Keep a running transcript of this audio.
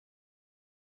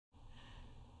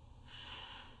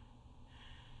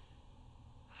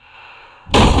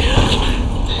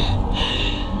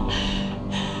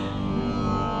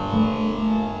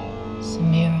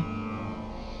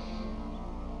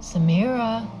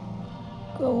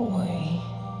Go away.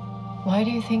 Why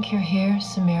do you think you're here,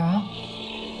 Samira?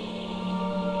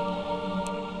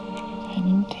 I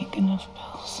didn't take enough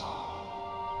pills.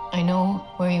 I know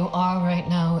where you are right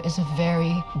now is a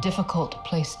very difficult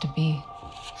place to be.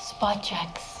 Spot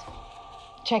checks.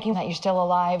 Checking that you're still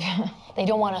alive. They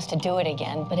don't want us to do it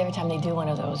again, but every time they do one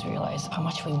of those, realize how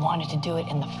much we wanted to do it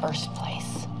in the first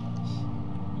place.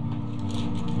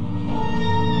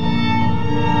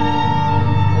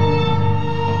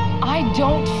 I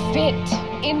don't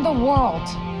fit in the world.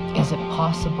 Is it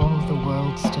possible the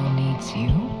world still needs you?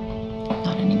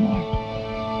 Not anymore.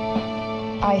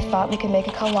 I thought we could make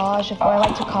a collage of what I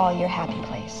like to call your happy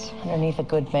place. Underneath a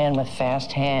good man with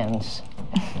fast hands.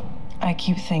 I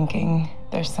keep thinking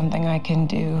there's something I can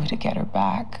do to get her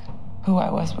back, who I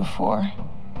was before.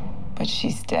 But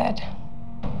she's dead.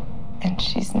 And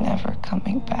she's never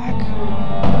coming back.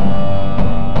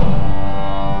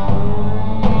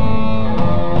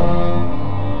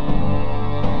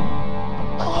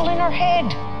 All in her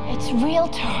head. It's real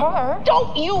to her.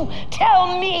 Don't you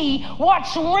tell me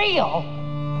what's real.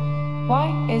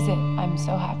 Why is it I'm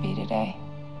so happy today?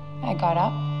 I got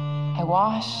up, I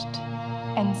washed,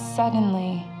 and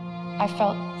suddenly I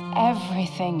felt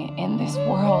everything in this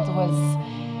world was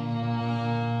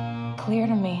clear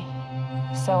to me.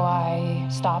 So I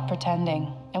stopped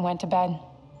pretending and went to bed.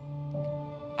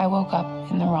 I woke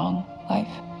up in the wrong life.